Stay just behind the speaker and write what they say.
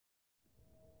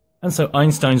And so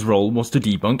Einstein's role was to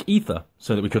debunk ether,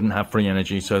 so that we couldn't have free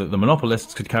energy, so that the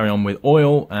monopolists could carry on with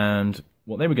oil and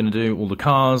what they were going to do, all the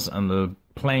cars and the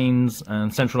planes,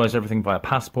 and centralize everything via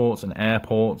passports and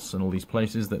airports and all these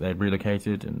places that they'd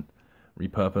relocated and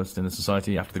repurposed in the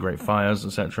society after the Great Fires,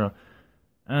 etc.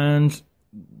 And,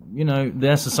 you know,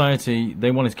 their society, they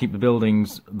wanted to keep the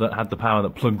buildings that had the power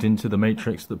that plugged into the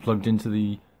matrix, that plugged into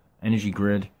the energy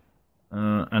grid,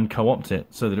 and co-opt it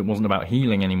so that it wasn't about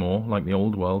healing anymore, like the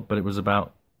old world, but it was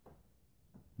about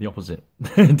the opposite.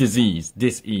 Disease,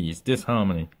 dis-ease,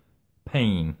 disharmony,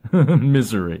 pain,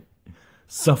 misery,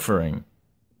 suffering,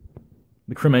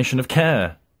 the cremation of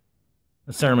care,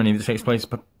 a ceremony that takes place,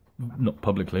 not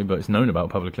publicly, but it's known about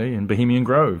publicly, in Bohemian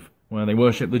Grove, where they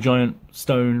worship the giant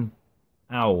stone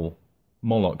owl,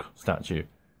 Moloch statue.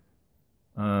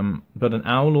 But an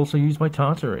owl also used by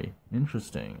Tartary.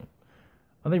 Interesting.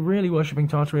 Are they really worshipping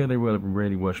Tartary, or are they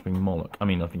really worshipping Moloch? I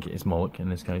mean, I think it is Moloch in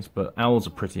this case, but owls are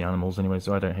pretty animals anyway,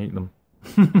 so I don't hate them.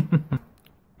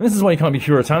 This is why you can't be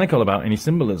puritanical about any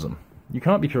symbolism. You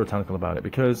can't be puritanical about it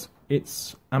because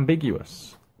it's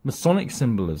ambiguous. Masonic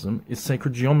symbolism is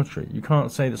sacred geometry. You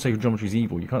can't say that sacred geometry is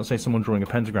evil. You can't say someone drawing a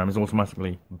pentagram is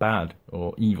automatically bad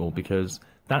or evil, because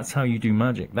that's how you do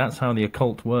magic. That's how the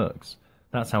occult works.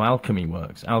 That's how alchemy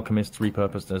works. Alchemists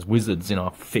repurposed as wizards in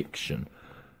our fiction.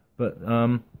 But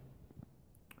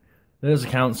there's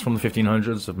accounts from the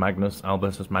 1500s of Magnus,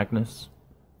 Albertus Magnus,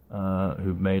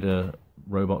 who made a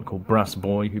robot called Brass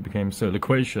Boy, who became so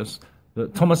loquacious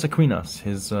that Thomas Aquinas,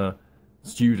 his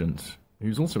student,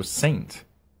 who's also a saint,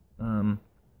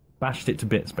 bashed it to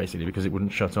bits, basically, because it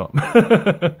wouldn't shut up.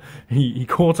 he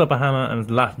caught up a hammer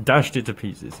and dashed it to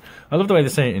pieces. I love the way they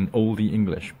say it in oldie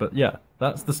English, but yeah,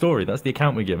 that's the story. That's the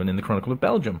account we're given in the Chronicle of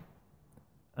Belgium.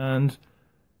 And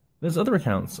there's other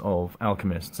accounts of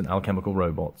alchemists and alchemical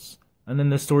robots. And then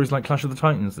there's stories like Clash of the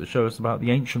Titans that show us about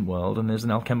the ancient world, and there's an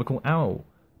alchemical owl.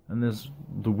 And there's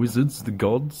the wizards, the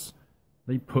gods.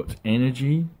 They put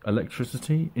energy,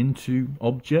 electricity into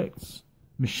objects,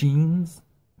 machines,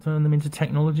 turn them into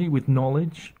technology with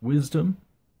knowledge, wisdom,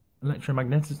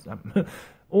 electromagnetism.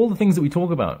 All the things that we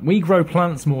talk about. We grow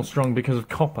plants more strong because of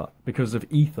copper, because of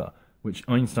ether, which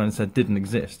Einstein said didn't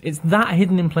exist. It's that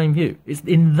hidden in plain view. It's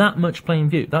in that much plain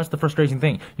view. That's the frustrating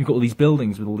thing. You've got all these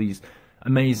buildings with all these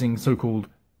amazing so-called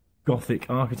Gothic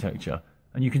architecture,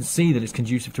 and you can see that it's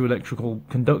conducive to electrical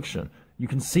conduction. You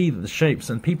can see that the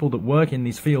shapes, and people that work in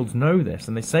these fields know this,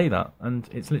 and they say that, and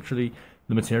it's literally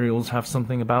the materials have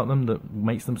something about them that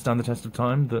makes them stand the test of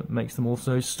time, that makes them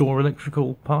also store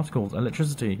electrical particles,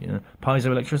 electricity,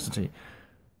 piezoelectricity.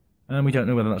 And we don't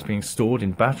know whether that's being stored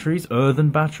in batteries, earthen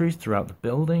batteries, throughout the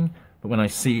building. But when I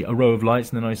see a row of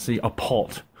lights and then I see a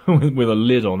pot with a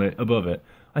lid on it above it,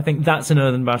 I think that's an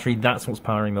earthen battery, that's what's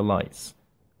powering the lights.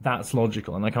 That's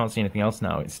logical, and I can't see anything else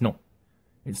now. It's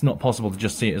not possible to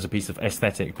just see it as a piece of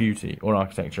aesthetic beauty or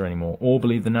architecture anymore, or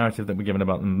believe the narrative that we're given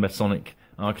about the Masonic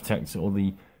architects or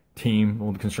the team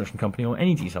or the construction company, or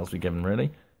any details we're given,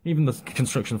 really. Even the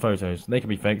construction photos, they can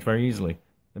be faked very easily.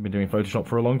 They've been doing Photoshop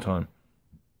for a long time.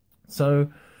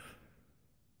 So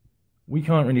we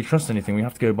can't really trust anything. We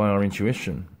have to go by our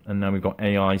intuition. And now we've got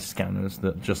AI scanners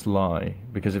that just lie,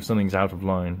 because if something's out of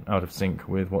line, out of sync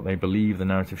with what they believe the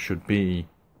narrative should be,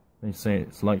 they say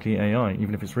it's likely AI,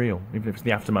 even if it's real, even if it's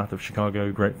the aftermath of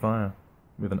Chicago Great Fire,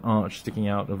 with an arch sticking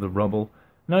out of the rubble.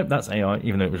 Nope, that's AI,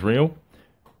 even though it was real.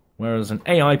 Whereas an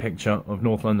AI picture of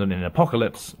North London in an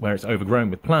apocalypse, where it's overgrown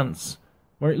with plants,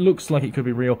 where it looks like it could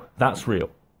be real, that's real.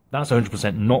 That's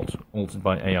 100% not altered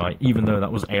by AI, even though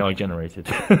that was AI generated.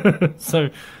 So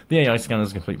the AI scanner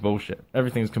is complete bullshit.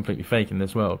 Everything's completely fake in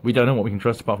this world. We don't know what we can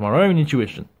trust apart from our own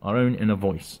intuition, our own inner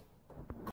voice.